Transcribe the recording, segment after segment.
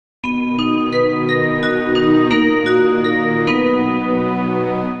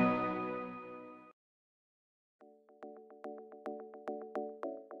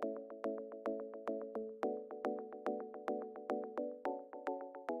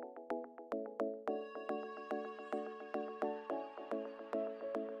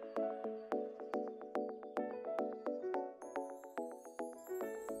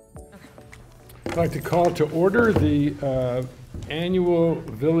I'd like to call to order the annual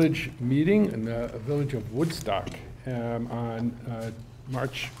village meeting in the village of Woodstock on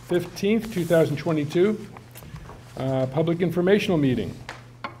March 15th, 2022, public informational meeting.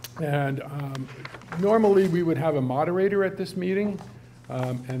 And normally we would have a moderator at this meeting,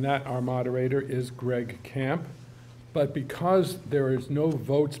 and that our moderator is Greg Camp. But because there is no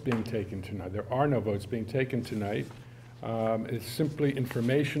votes being taken tonight, there are no votes being taken tonight, it's simply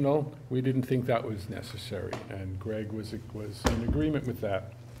informational. We didn't think that was necessary, and Greg was in agreement with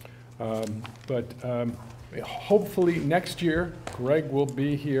that. Hopefully next year, Greg will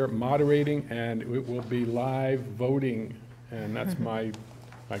be here moderating, and it will be live voting, and that's my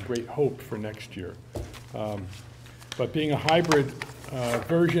great hope for next year. But being a hybrid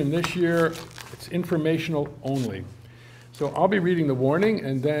version this year, it's informational only. So I'll be reading the warning,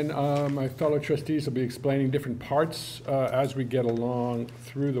 and then my fellow trustees will be explaining different parts as we get along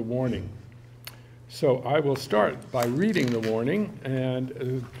through the warning. So I will start by reading the warning,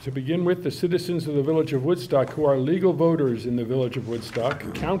 and to begin with, the citizens of the village of Woodstock who are legal voters in the village of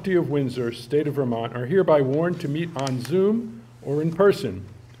Woodstock, County of Windsor, State of Vermont, are hereby warned to meet on Zoom or in person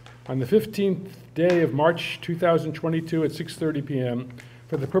on the 15th day of March 2022 at 6:30 p.m.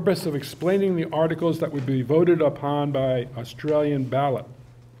 for the purpose of explaining the articles that would be voted upon by Australian ballot.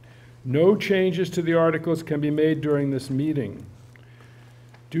 No changes to the articles can be made during this meeting.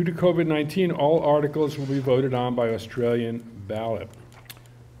 Due to COVID-19, all articles will be voted on by Australian ballot.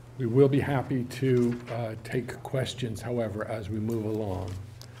 We will be happy to take questions, however, as we move along.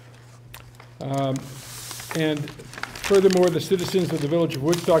 And furthermore, the citizens of the village of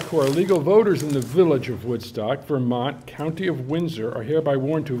Woodstock who are legal voters in the village of Woodstock, Vermont, County of Windsor, are hereby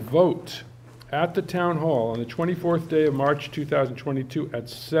warned to vote at the town hall on the 24th day of March 2022 at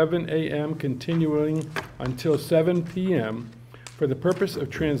 7 a.m. continuing until 7 p.m. for the purpose of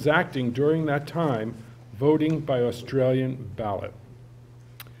transacting during that time voting by Australian ballot.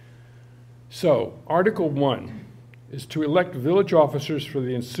 So, Article 1 is to elect village officers for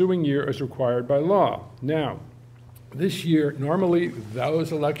the ensuing year as required by law. Now, this year, normally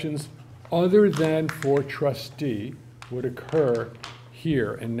those elections, other than for trustee, would occur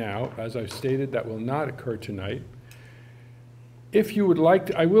here and now. As I've stated, that will not occur tonight. If you would like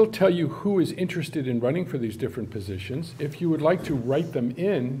to, I will tell you who is interested in running for these different positions. If you would like to write them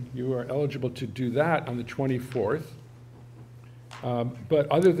in, you are eligible to do that on the 24th. But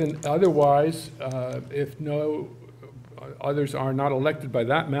otherwise, if no others are not elected by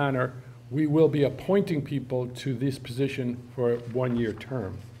that manner, we will be appointing people to this position for a one-year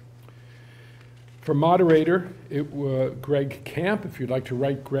term. For moderator, Greg Camp. If you'd like to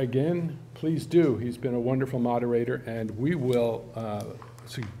write Greg in, please do. He's been a wonderful moderator, and we will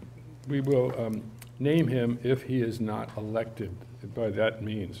name him if he is not elected by that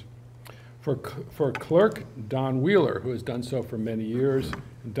means. For clerk, Don Wheeler, who has done so for many years.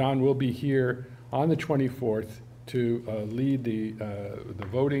 Don will be here on the 24th to lead the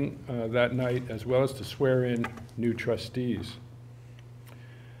voting that night, as well as to swear in new trustees.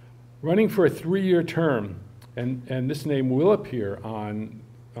 Running for a 3-year term, and this name will appear on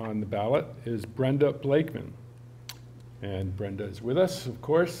the ballot, is Brenda Blakeman. And Brenda is with us, of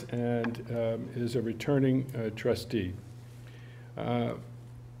course, and is a returning trustee.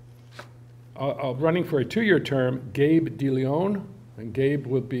 Running for a 2-year term, Gabe DeLeon, and Gabe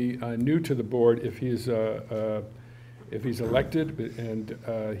will be new to the board if he's elected, and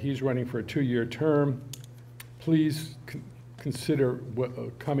he's running for a 2-year term. Please consider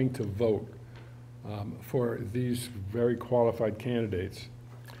coming to vote for these very qualified candidates.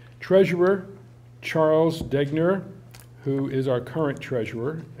 Treasurer, Charles Degner, who is our current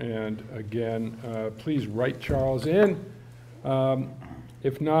treasurer, and again, please write Charles in.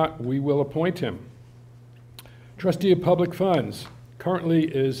 If not, we will appoint him. Trustee of Public Funds currently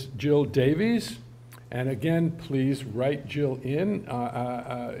is Jill Davies. And again, please write Jill in,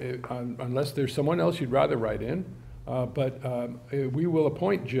 unless there's someone else you'd rather write in. We will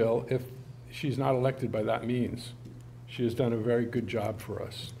appoint Jill if she's not elected by that means. She has done a very good job for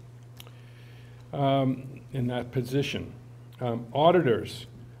us in that position. Auditors,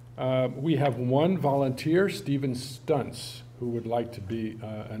 we have one volunteer, Stephen Stuntz, who would like to be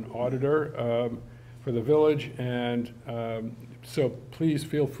an auditor for the village, and so please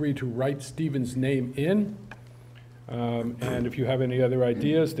feel free to write Stephen's name in. And if you have any other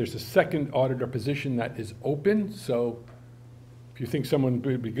ideas, there's a second auditor position that is open, so if you think someone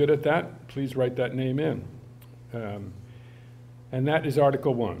would be good at that, please write that name in. And that is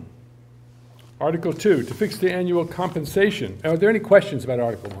Article 1. Article 2, to fix the annual compensation. Are there any questions about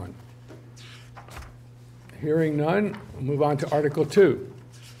Article 1? Hearing none, we'll move on to Article 2.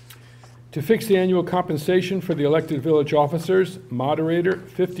 To fix the annual compensation for the elected village officers, moderator,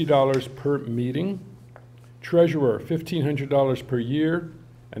 $50 per meeting, treasurer, $1,500 per year,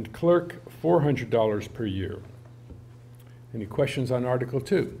 and clerk, $400 per year. Any questions on Article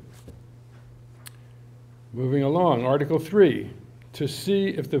 2? Moving along, Article 3, to see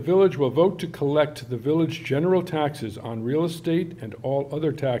if the village will vote to collect the village general taxes on real estate and all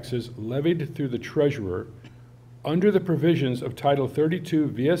other taxes levied through the treasurer under the provisions of Title 32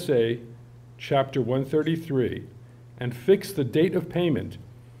 VSA, Chapter 133, and fix the date of payment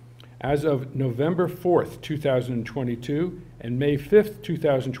as of November 4th, 2022 and May 5th,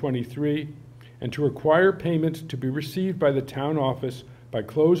 2023, and to require payment to be received by the town office by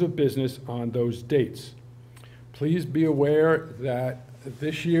close of business on those dates. Please be aware that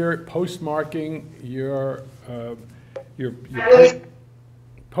this year, postmarking your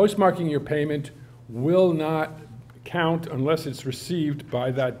payment will not count unless it's received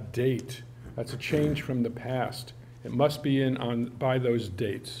by that date. That's a change from the past. It must be in by those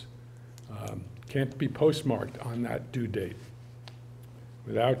dates. Can't be postmarked on that due date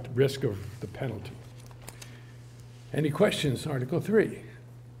without risk of the penalty. Any questions, Article 3?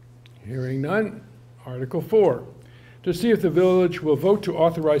 Hearing none. Article 4, to see if the village will vote to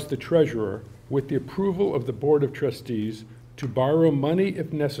authorize the treasurer, with the approval of the Board of Trustees, to borrow money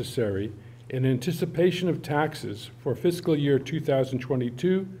if necessary in anticipation of taxes for fiscal year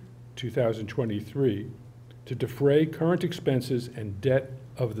 2022-2023 to defray current expenses and debt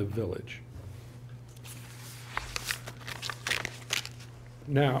of the village.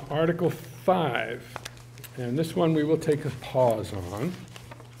 Now, Article 5, and this one we will take a pause on.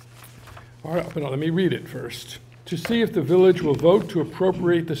 All right, but let me read it first. To see if the village will vote to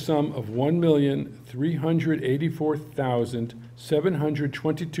appropriate the sum of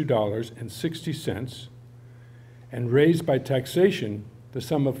 $1,384,722.60 and raise by taxation the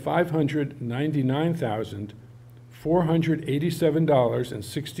sum of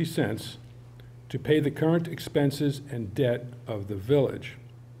 $599,487.60 to pay the current expenses and debt of the village.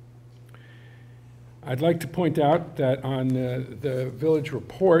 I'd like to point out that on the village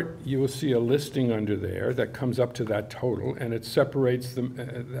report, you will see a listing under there that comes up to that total, and it separates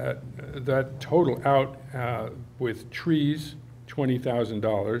that total out with trees,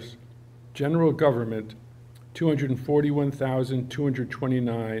 $20,000, general government,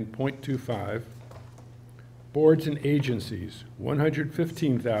 $241,229.25, boards and agencies,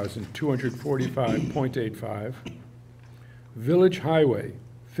 $115,245.85, village highway,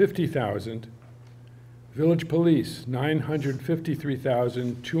 $50,000, village police,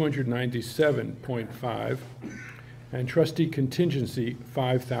 $953,297.5, and trustee contingency,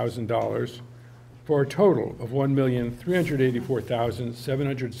 $5,000, for a total of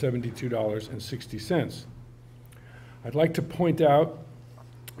 $1,384,772.60. I'd like to point out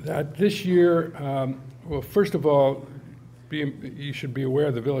that this year, well, first of all, you should be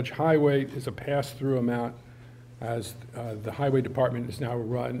aware the village highway is a pass-through amount, as the highway department is now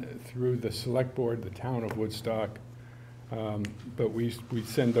run through the select board, the town of Woodstock, but we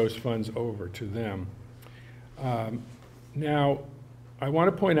send those funds over to them. Now, I want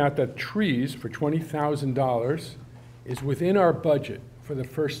to point out that trees for $20,000 is within our budget for the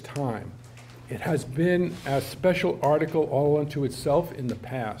first time. It has been a special article all unto itself in the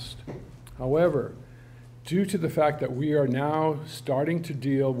past. However, due to the fact that we are now starting to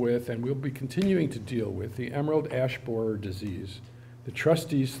deal with, and we'll be continuing to deal with, the emerald ash borer disease, the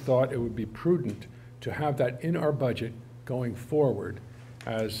trustees thought it would be prudent to have that in our budget going forward,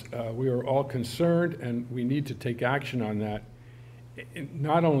 as we are all concerned and we need to take action on that,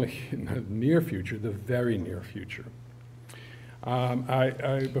 not only in the near future, the very near future.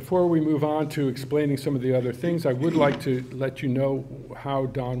 Before we move on to explaining some of the other things, I would like to let you know how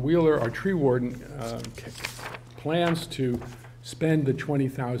Don Wheeler, our tree warden, plans to spend the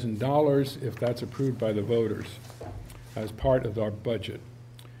 $20,000 if that's approved by the voters as part of our budget.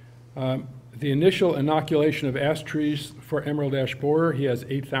 The initial inoculation of ash trees for emerald ash borer, he has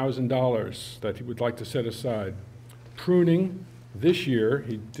 $8,000 that he would like to set aside. Pruning, this year,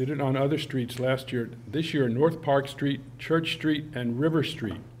 he did it on other streets last year. This year, North Park Street, Church Street, and River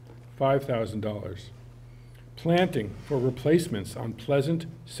Street, $5,000. Planting for replacements on Pleasant,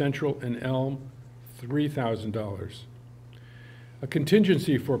 Central, and Elm, $3,000. A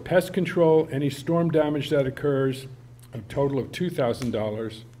contingency for pest control, any storm damage that occurs, a total of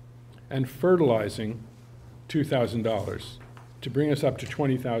 $2,000. And fertilizing, $2,000, to bring us up to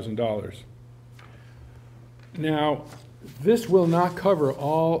 $20,000. Now, this will not cover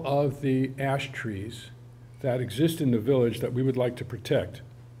all of the ash trees that exist in the village that we would like to protect,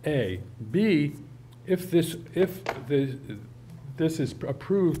 A. B, if the this is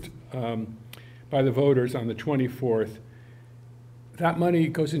approved by the voters on the 24th, that money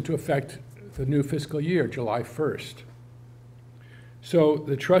goes into effect the new fiscal year, July 1st. So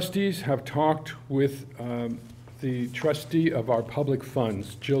the trustees have talked with the trustee of our public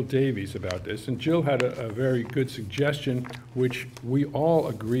funds, Jill Davies, about this, and Jill had a very good suggestion, which we all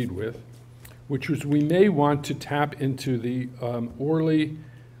agreed with, which was we may want to tap into the Orley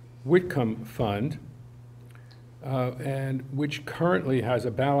Whitcomb Fund, and which currently has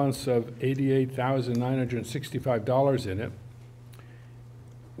a balance of $88,965 in it.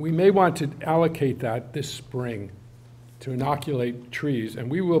 We may want to allocate that this spring to inoculate trees, and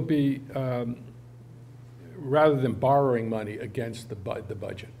we will be, rather than borrowing money against the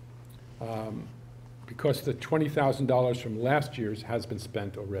budget, because the $20,000 from last year's has been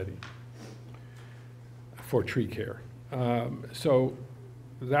spent already for tree care. So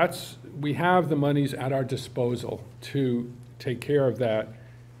we have the monies at our disposal to take care of that.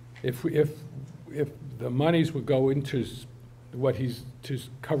 If the monies would go into what he's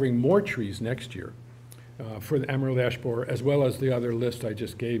covering more trees next year for the emerald ash borer, as well as the other list I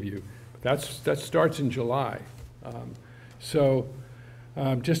just gave you. That starts in July.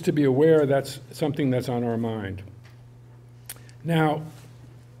 Just to be aware, that's something that's on our mind. Now,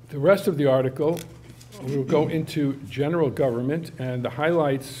 the rest of the article, we'll go into general government, and the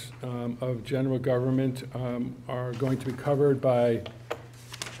highlights of general government are going to be covered by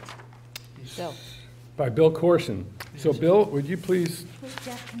Bill Corson. So Bill, would you please? Wait,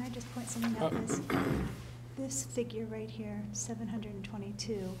 Jeff, can I just point something out? This figure right here,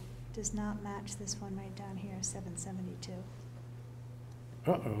 722, does not match this one right down here, 772.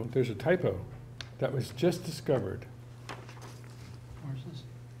 Uh-oh, there's a typo. That was just discovered. Where's this?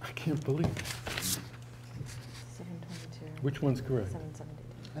 I can't believe it. 722. Which one's correct?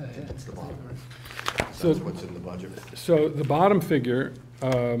 772. It's the bottom. So That's what's in the budget. So the bottom figure,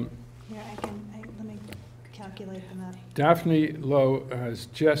 Here, let me calculate them up. Daphne Lowe has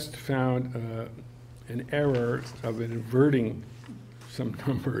just found an error of inverting some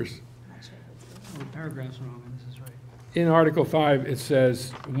numbers. The paragraph's wrong, and this is right. In Article 5, it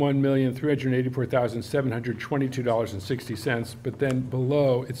says $1,384,722.60, but then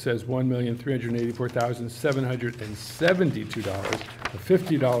below it says $1,384,772, a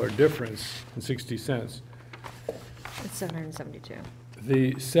 $50 difference in 60 cents. It's 772.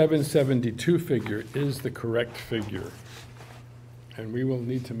 The 772 figure is the correct figure, and we will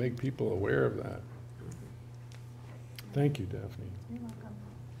need to make people aware of that. Thank you, Daphne. You're welcome.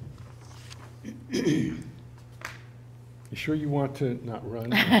 You sure you want to not run?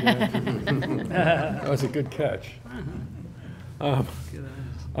 That was a good catch. All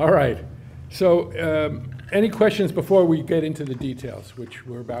right. So any questions before we get into the details, which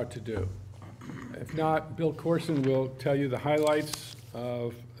we're about to do? If not, Bill Corson will tell you the highlights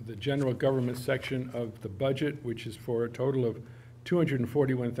of the general government section of the budget, which is for a total of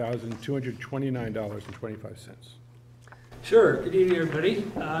 $241,229.25. Sure. Good evening, everybody.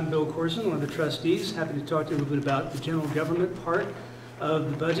 I'm Bill Corson, one of the trustees. Happy to talk to you a little bit about the general government part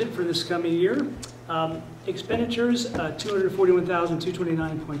of the budget for this coming year. Expenditures,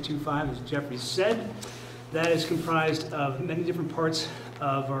 $241,229.25, as Jeffrey said. That is comprised of many different parts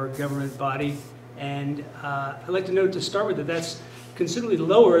of our government body. And I'd like to note to start with that that's considerably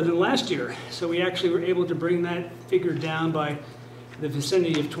lower than last year. So we actually were able to bring that figure down by the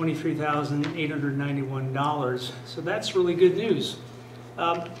vicinity of $23,891. So that's really good news.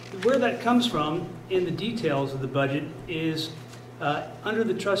 Where that comes from in the details of the budget is under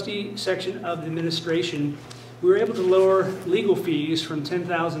the trustee section of the administration, we were able to lower legal fees from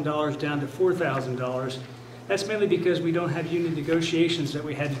 $10,000 down to $4,000. That's mainly because we don't have union negotiations that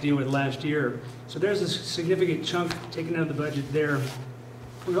we had to deal with last year. So there's a significant chunk taken out of the budget there.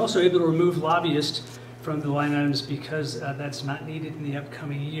 We're also able to remove lobbyists from the line items because that's not needed in the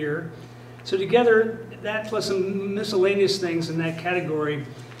upcoming year. So together, that plus some miscellaneous things in that category,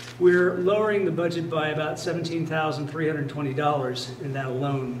 we're lowering the budget by about $17,320 in that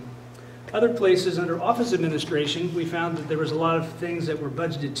alone. Other places under office administration, we found that there was a lot of things that were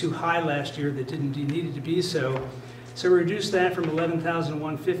budgeted too high last year that didn't needed to be so. So we reduced that from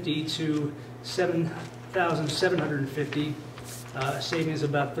 $11,150 to $7,750. Savings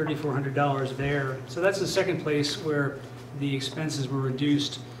about $3,400 there. So that's the second place where the expenses were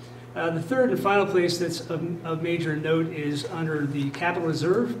reduced. The third and final place that's of major note is under the capital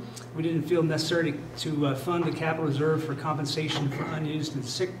reserve. We didn't feel necessary to fund the capital reserve for compensation for unused and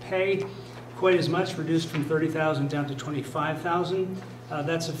sick pay quite as much, reduced from $30,000 down to $25,000.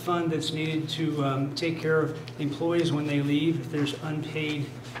 That's a fund that's needed to take care of employees when they leave, if there's unpaid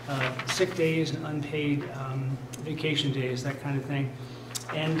sick days and unpaid vacation days, that kind of thing.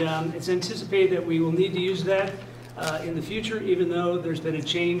 And it's anticipated that we will need to use that in the future, even though there's been a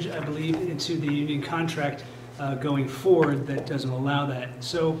change, I believe, into the union contract going forward that doesn't allow that.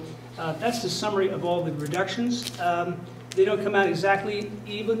 So that's the summary of all the reductions. They don't come out exactly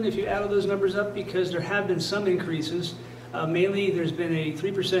even if you add all those numbers up, because there have been some increases. Mainly, there's been a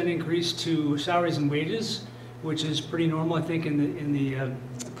 3% increase to salaries and wages, which is pretty normal, I think, in the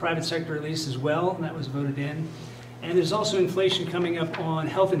private sector at least as well, and that was voted in. And there's also inflation coming up on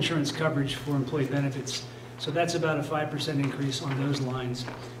health insurance coverage for employee benefits. So that's about a 5% increase on those lines.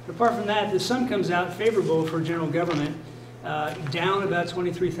 But apart from that, the sum comes out favorable for general government, down about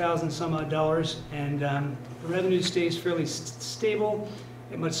 $23,000 some odd dollars, and the revenue stays fairly stable,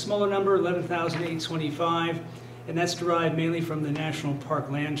 a much smaller number, $11,825, and that's derived mainly from the National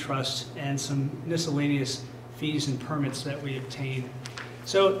Park Land Trust and some miscellaneous fees and permits that we obtain.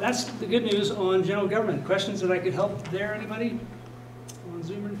 So that's the good news on general government. Questions that I could help there, anybody? On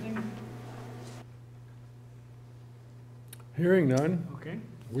Zoom or anything? Hearing none, Okay.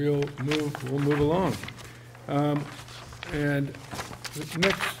 we'll move along. And the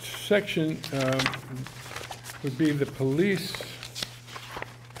next section would be the police,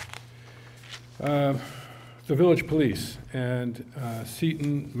 the village police. And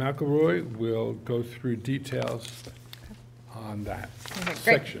Seton McElroy will go through details on that Okay, great.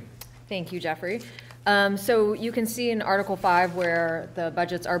 section. Thank you, Jeffrey. So you can see in Article 5 where the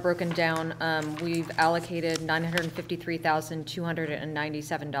budgets are broken down, we've allocated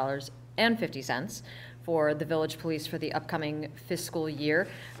 $953,297.50 for the village police for the upcoming fiscal year.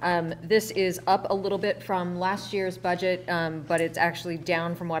 This is up a little bit from last year's budget, but it's actually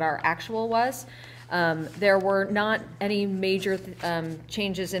down from what our actual was. There were not any major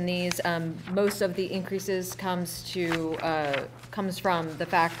changes in these. Most of the increases comes from the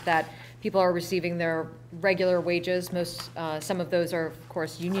fact that people are receiving their regular wages. Some of those are, of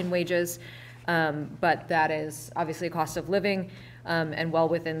course, union wages, but that is obviously a cost of living and well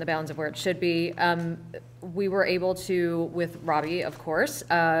within the bounds of where it should be. We were able to, with Robbie, of course,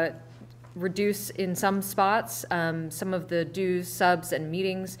 reduce in some spots some of the dues, subs, and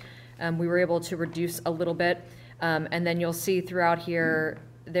meetings. We were able to reduce a little bit. And then you'll see throughout here,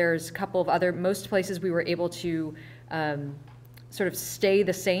 there's a couple of most places we were able to sort of stay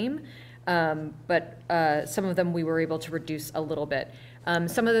the same, but some of them we were able to reduce a little bit.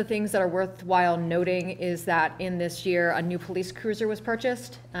 Some of the things that are worthwhile noting is that in this year, a new police cruiser was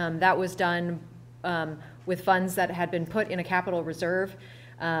purchased. That was done with funds that had been put in a capital reserve,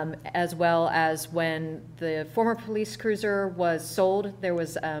 as well as when the former police cruiser was sold, there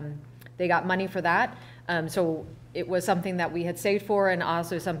was, they got money for that. So it was something that we had saved for and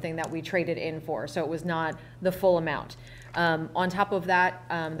also something that we traded in for. So it was not the full amount. On top of that,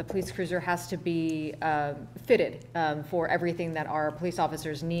 the police cruiser has to be fitted for everything that our police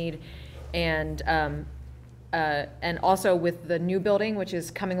officers need. And also with the new building, which is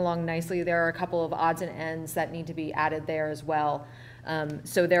coming along nicely, there are a couple of odds and ends that need to be added there as well.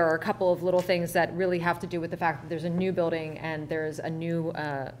 So there are a couple of little things that really have to do with the fact that there's a new building and there's a new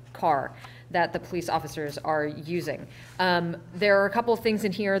car that the police officers are using. There are a couple of things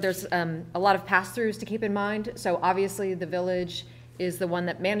in here. There's a lot of pass-throughs to keep in mind. So obviously the village is the one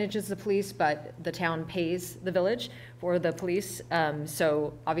that manages the police, but the town pays the village for the police.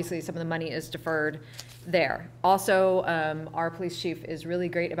 So obviously some of the money is deferred there. Also, our police chief is really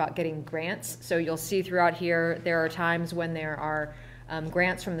great about getting grants. So you'll see throughout here, there are times when there are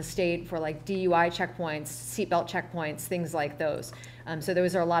grants from the state for like DUI checkpoints, seatbelt checkpoints, things like those. So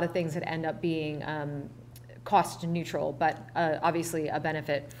those are a lot of things that end up being cost neutral, but obviously a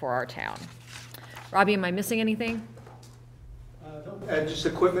benefit for our town. Robbie, am I missing anything? Just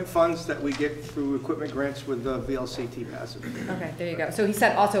equipment funds that we get through equipment grants with the VLCT passive. Okay, there you go. So he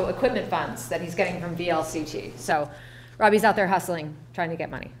said also equipment funds that he's getting from VLCT. So Robbie's out there hustling, trying to get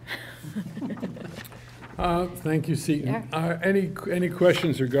money. Thank you, Seton. Yeah. Any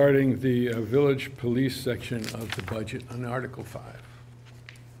questions regarding the village police section of the budget on Article 5?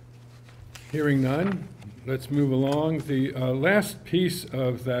 Hearing none, let's move along. The last piece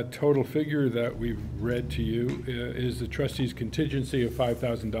of that total figure that we've read to you is the trustee's contingency of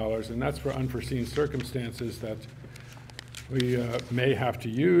 $5,000, and that's for unforeseen circumstances that we may have to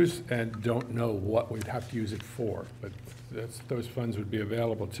use and don't know what we'd have to use it for, but those funds would be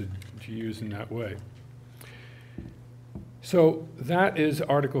available to use in that way. So that is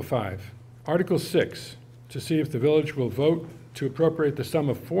Article 5. Article 6, to see if the village will vote to appropriate the sum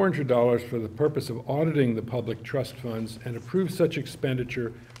of $400 for the purpose of auditing the public trust funds and approve such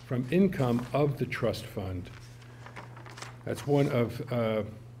expenditure from income of the trust fund. That's one of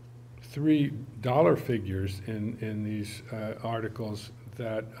three dollar figures in these articles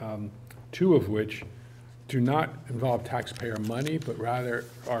that, two of which do not involve taxpayer money, but rather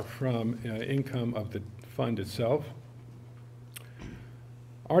are from income of the fund itself.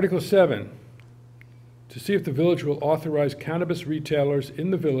 Article 7, to see if the village will authorize cannabis retailers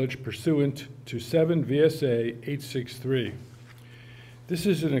in the village pursuant to 7 VSA 863. This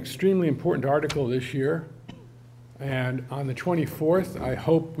is an extremely important article this year, and on the 24th, I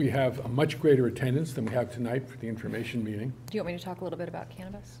hope we have a much greater attendance than we have tonight for the information meeting. Do you want me to talk a little bit about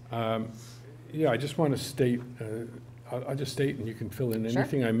cannabis? Yeah, I just want to state, I'll just state and you can fill in Sure.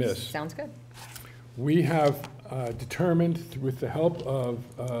 anything I miss. Sounds good. We have determined, with the help of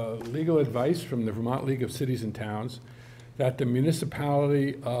legal advice from the Vermont League of Cities and Towns, that the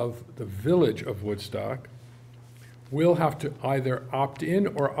municipality of the village of Woodstock will have to either opt in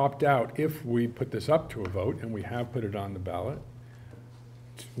or opt out if we put this up to a vote, and we have put it on the ballot,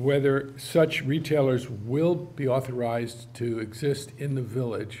 whether such retailers will be authorized to exist in the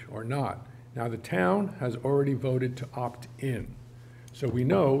village or not. Now, the town has already voted to opt in, so we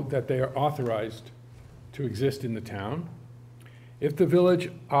know that they are authorized to exist in the town. If the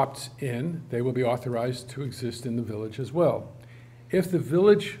village opts in, they will be authorized to exist in the village as well. If the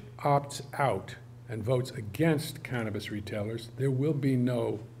village opts out and votes against cannabis retailers, there will be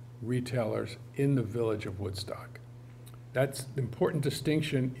no retailers in the village of Woodstock. That's an important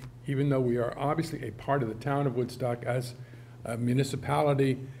distinction, even though we are obviously a part of the town of Woodstock as a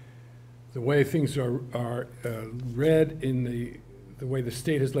municipality. The way things are read in the way the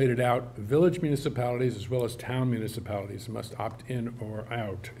state has laid it out, village municipalities as well as town municipalities must opt in or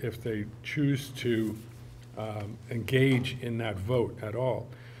out if they choose to engage in that vote at all.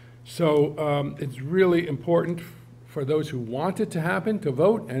 So it's really important for those who want it to happen to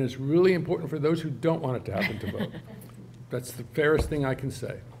vote, and it's really important for those who don't want it to happen to vote. That's the fairest thing I can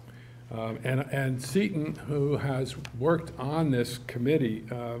say. And Seaton, who has worked on this committee,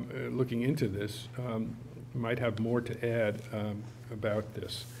 looking into this, might have more to add about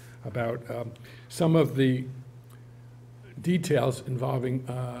this, about some of the details involving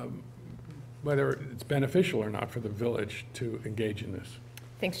whether it's beneficial or not for the village to engage in this.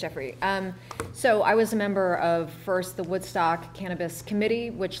 Thanks, Jeffrey. So I was a member of first the Woodstock Cannabis Committee,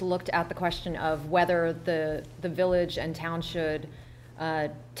 which looked at the question of whether the village and town should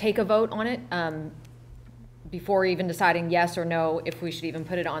take a vote on it before even deciding yes or no if we should even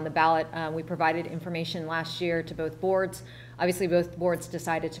put it on the ballot. We provided information last year to both boards. Obviously, both boards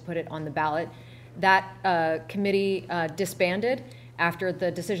decided to put it on the ballot. That committee disbanded after the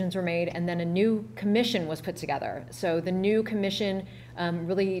decisions were made, and then a new commission was put together. So the new commission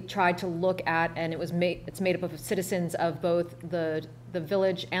really tried to look at, and it's made up of citizens of both the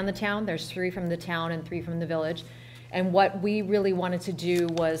village and the town. There's 3 from the town and 3 from the village. And what we really wanted to do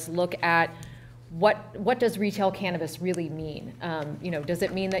was look at what does retail cannabis really mean? Does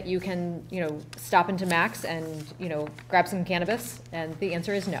it mean that you can, stop into Mac's and, grab some cannabis? And the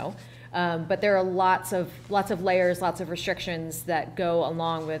answer is no. But there are lots of layers, lots of restrictions that go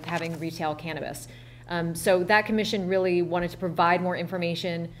along with having retail cannabis. So that commission really wanted to provide more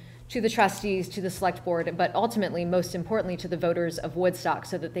information to the trustees, to the select board, but ultimately, most importantly, to the voters of Woodstock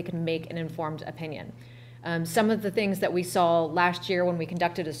so that they can make an informed opinion. Some of the things that we saw last year when we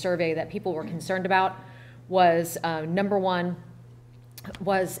conducted a survey that people were concerned about was, number one,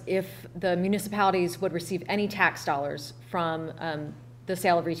 was if the municipalities would receive any tax dollars from the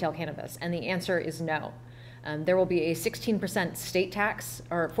sale of retail cannabis, and the answer is no. There will be a 16% state tax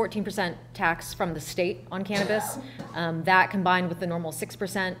or 14% tax from the state on cannabis. That combined with the normal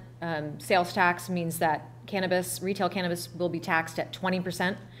 6% sales tax means that retail cannabis will be taxed at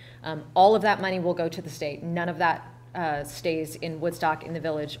 20%. All of that money will go to the state. None of that stays in Woodstock, in the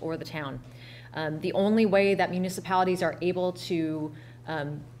village, or the town. The only way that municipalities are able to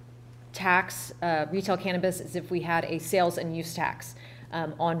tax retail cannabis is if we had a sales and use tax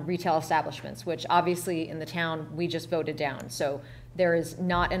on retail establishments, which obviously in the town we just voted down. So there is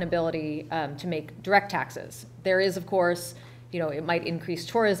not an ability to make direct taxes. There is, of course, it might increase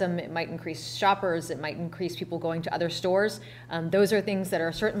tourism, it might increase shoppers, it might increase people going to other stores. Those are things that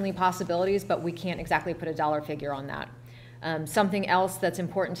are certainly possibilities, but we can't exactly put a dollar figure on that. Something else that's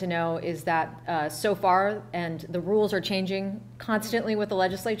important to know is that so far, and the rules are changing constantly with the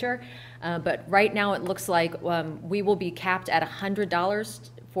legislature, but right now it looks like we will be capped at $100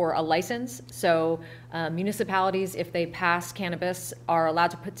 for a license. So municipalities, if they pass cannabis, are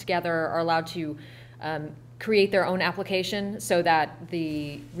allowed to create their own application so that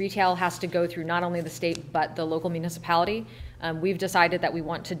the retail has to go through not only the state but the local municipality. We've decided that we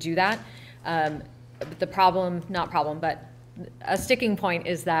want to do that. But a sticking point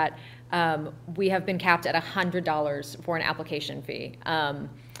is that we have been capped at $100 for an application fee.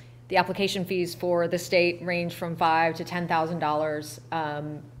 The application fees for the state range from $5,000 to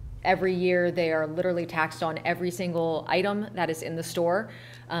 $10,000. Every year, they are literally taxed on every single item that is in the store.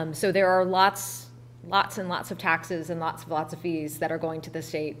 So there are lots and lots of taxes and lots of fees that are going to the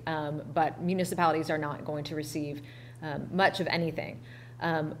state, but municipalities are not going to receive much of anything.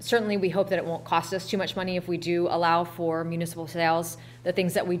 Certainly, we hope that it won't cost us too much money if we do allow for municipal sales. The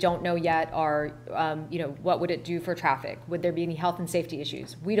things that we don't know yet are, what would it do for traffic? Would there be any health and safety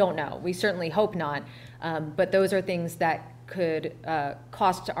issues? We don't know. We certainly hope not. But those are things that could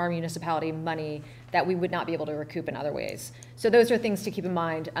cost our municipality money that we would not be able to recoup in other ways. So those are things to keep in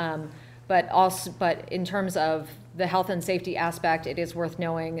mind. But in terms of the health and safety aspect, it is worth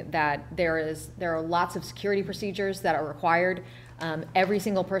knowing that there are lots of security procedures that are required. Every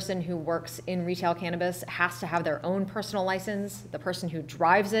single person who works in retail cannabis has to have their own personal license. The person who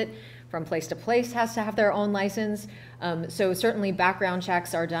drives it from place to place has to have their own license. So certainly background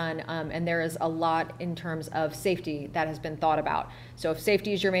checks are done, and there is a lot in terms of safety that has been thought about. So if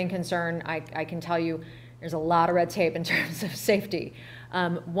safety is your main concern, I can tell you there's a lot of red tape in terms of safety.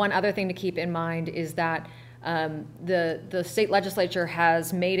 One other thing to keep in mind is that the state legislature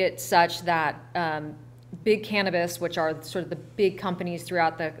has made it such that big cannabis, which are sort of the big companies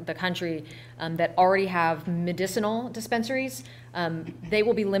throughout the country that already have medicinal dispensaries, they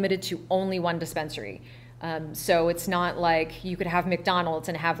will be limited to only one dispensary. So it's not like you could have McDonald's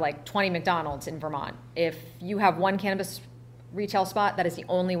and have like 20 McDonald's in Vermont. If you have one cannabis retail spot, that is the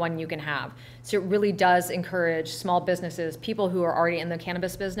only one you can have. So it really does encourage small businesses, people who are already in the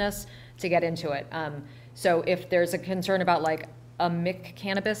cannabis business, to get into it. So if there's a concern about like a Mick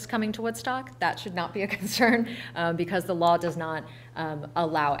cannabis coming to Woodstock, that should not be a concern because the law does not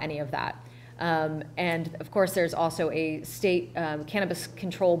allow any of that. And of course, there's also a state cannabis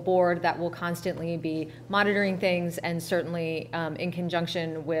control board that will constantly be monitoring things, and certainly in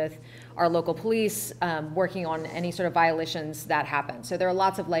conjunction with our local police, working on any sort of violations that happen. So there are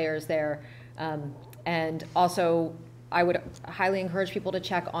lots of layers there. And also, I would highly encourage people to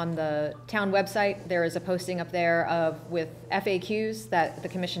check on the town website. There is a posting up there with FAQs that the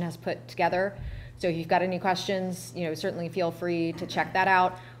commission has put together. So if you've got any questions, certainly feel free to check that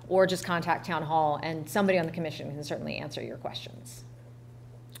out, or just contact Town Hall, and somebody on the commission can certainly answer your questions.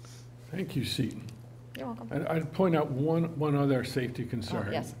 Thank you, Seton. You're welcome. I'd point out one other safety concern.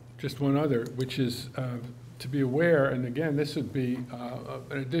 Oh, yes. Just one other, which is to be aware, and again, this would be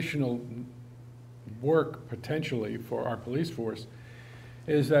an additional work potentially for our police force,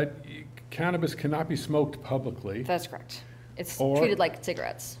 is that cannabis cannot be smoked publicly. That's correct. It's treated like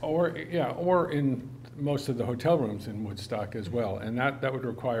cigarettes. Or in most of the hotel rooms in Woodstock as well, and that would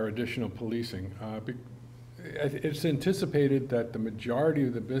require additional policing. It's anticipated that the majority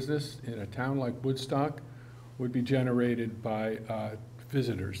of the business in a town like Woodstock would be generated by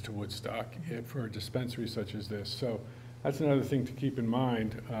visitors to Woodstock for a dispensary such as this. So that's another thing to keep in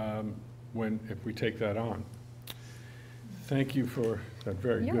mind if we take that on. Thank you for that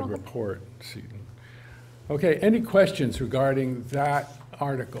very good report, Seton. Okay, any questions regarding that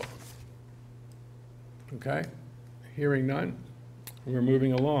article? Okay, hearing none, we're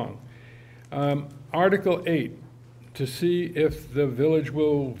moving along. Article 8, to see if the village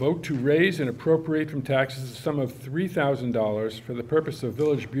will vote to raise and appropriate from taxes a sum of $3,000 for the purpose of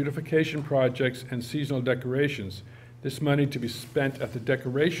village beautification projects and seasonal decorations. This money to be spent at the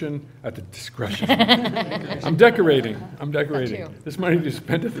discretion. I'm decorating. This money to be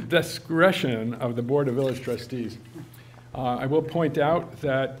spent at the discretion of the Board of Village Trustees. I will point out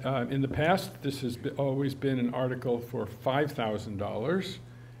that in the past, this has always been an article for $5,000,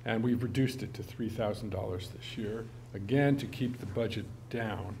 and we've reduced it to $3,000 this year, again, to keep the budget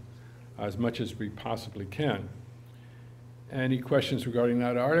down as much as we possibly can. Any questions regarding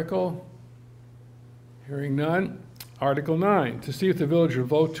that article? Hearing none. Article 9, to see if the village will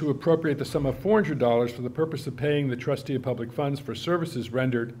vote to appropriate the sum of $400 for the purpose of paying the trustee of public funds for services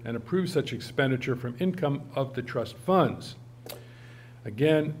rendered and approve such expenditure from income of the trust funds.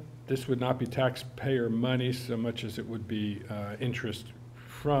 Again, this would not be taxpayer money so much as it would be interest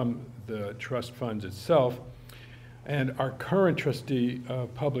from the trust funds itself. And our current trustee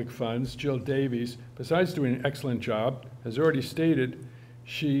of public funds, Jill Davies, besides doing an excellent job, has already stated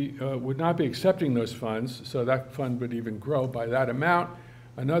she would not be accepting those funds, so that fund would even grow by that amount.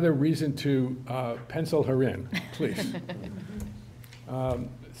 Another reason to pencil her in, please.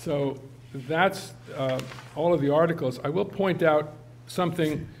 So that's all of the articles. I will point out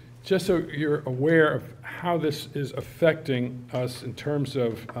something just so you're aware of how this is affecting us in terms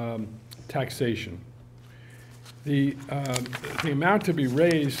of taxation. The amount to be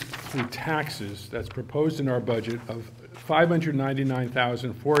raised through taxes that's proposed in our budget of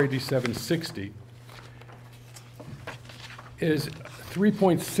 $599,487.60 is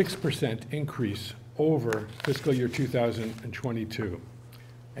 3.6% increase over fiscal year 2022.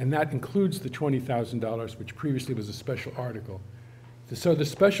 And that includes the $20,000, which previously was a special article. So the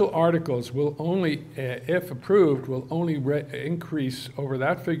special articles will only, if approved, will only increase over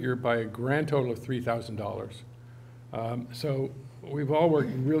that figure by a grand total of $3,000. So we've all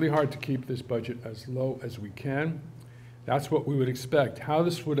worked really hard to keep this budget as low as we can. That's what we would expect. How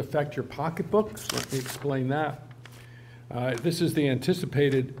this would affect your pocketbooks, let me explain that. This is the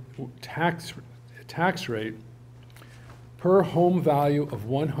anticipated tax rate per home value of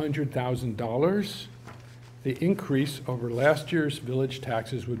 $100,000. The increase over last year's village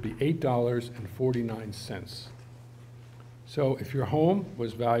taxes would be $8.49. So if your home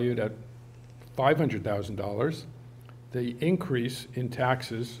was valued at $500,000, the increase in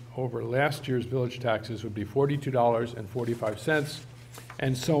taxes over last year's village taxes would be $42.45,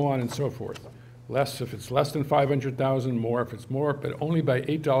 and so on and so forth. Less if it's less than $500,000, more if it's more, but only by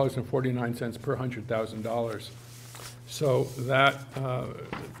 $8.49 per $100,000. So that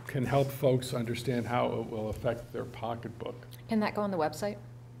can help folks understand how it will affect their pocketbook. Can that go on the website?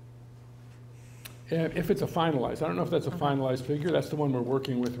 And if it's a finalized, I don't know if that's a finalized figure. That's the one we're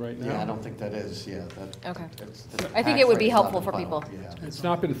working with right now. Yeah, I don't think that is, yeah. Okay. The I think tax it would be rate's not helpful been for final, people. yeah. It's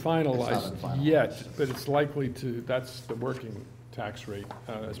not been finalized It's not been finalized. yet, but it's likely to, that's the working tax rate,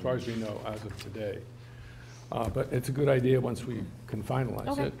 as far as we know, as of today. But it's a good idea once we can finalize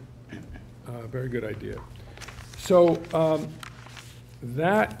Okay. it. Very good idea. So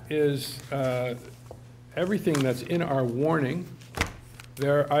that is everything that's in our warning.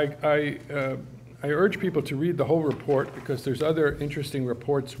 There, I urge people to read the whole report because there's other interesting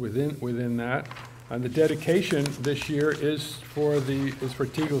reports within that. And the dedication this year is for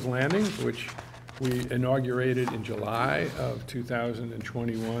Teagle's Landing, which we inaugurated in July of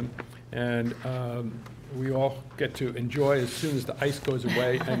 2021, and we all get to enjoy as soon as the ice goes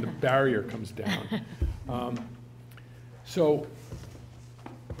away and the barrier comes down. So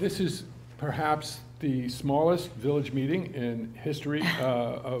this is perhaps the smallest village meeting in history,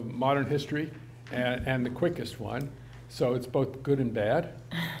 of modern history, and the quickest one. So it's both good and bad.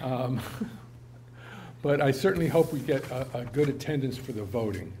 But I certainly hope we get a good attendance for the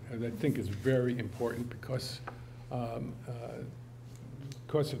voting. And I think is very important because of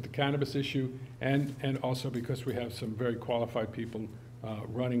the cannabis issue and also because we have some very qualified people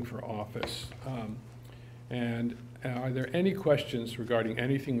running for office. And are there any questions regarding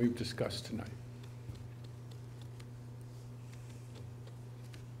anything we've discussed tonight?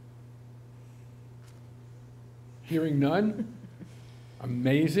 Hearing none?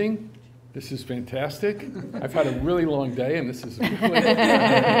 Amazing. This is fantastic. I've had a really long day, and this is a really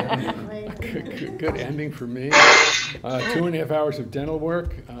good ending for me. 2.5 hours of dental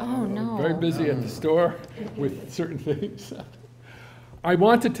work. Oh, no. Very busy at the store with certain things. I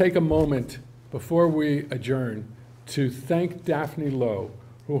want to take a moment before we adjourn to thank Daphne Lowe,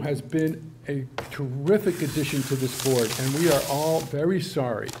 who has been a terrific addition to this board, and we are all very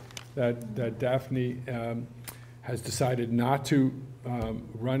sorry that Daphne has decided not to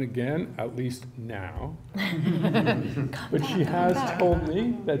run again, at least now. But she has told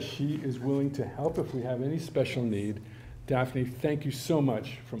me that she is willing to help if we have any special need. Daphne, thank you so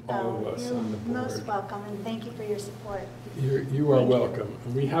much from all of us on the board. You're most welcome, and thank you for your support. You are welcome.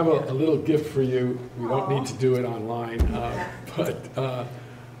 We have a little gift for you. We don't need to do it online, but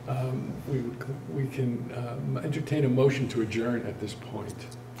we can entertain a motion to adjourn at this point.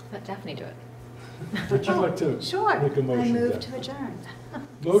 Let Daphne do it. Would you like to Sure. make a motion? I move Daphne? to adjourn.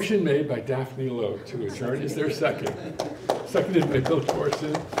 Motion made by Daphne Lowe to adjourn. Is there a second? Seconded by Bill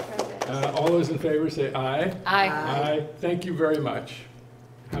Corson. All those in favor say aye. Aye. Aye. Thank you very much.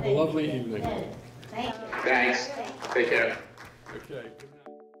 Have a lovely evening. Thank you. Thanks. Take care. Okay.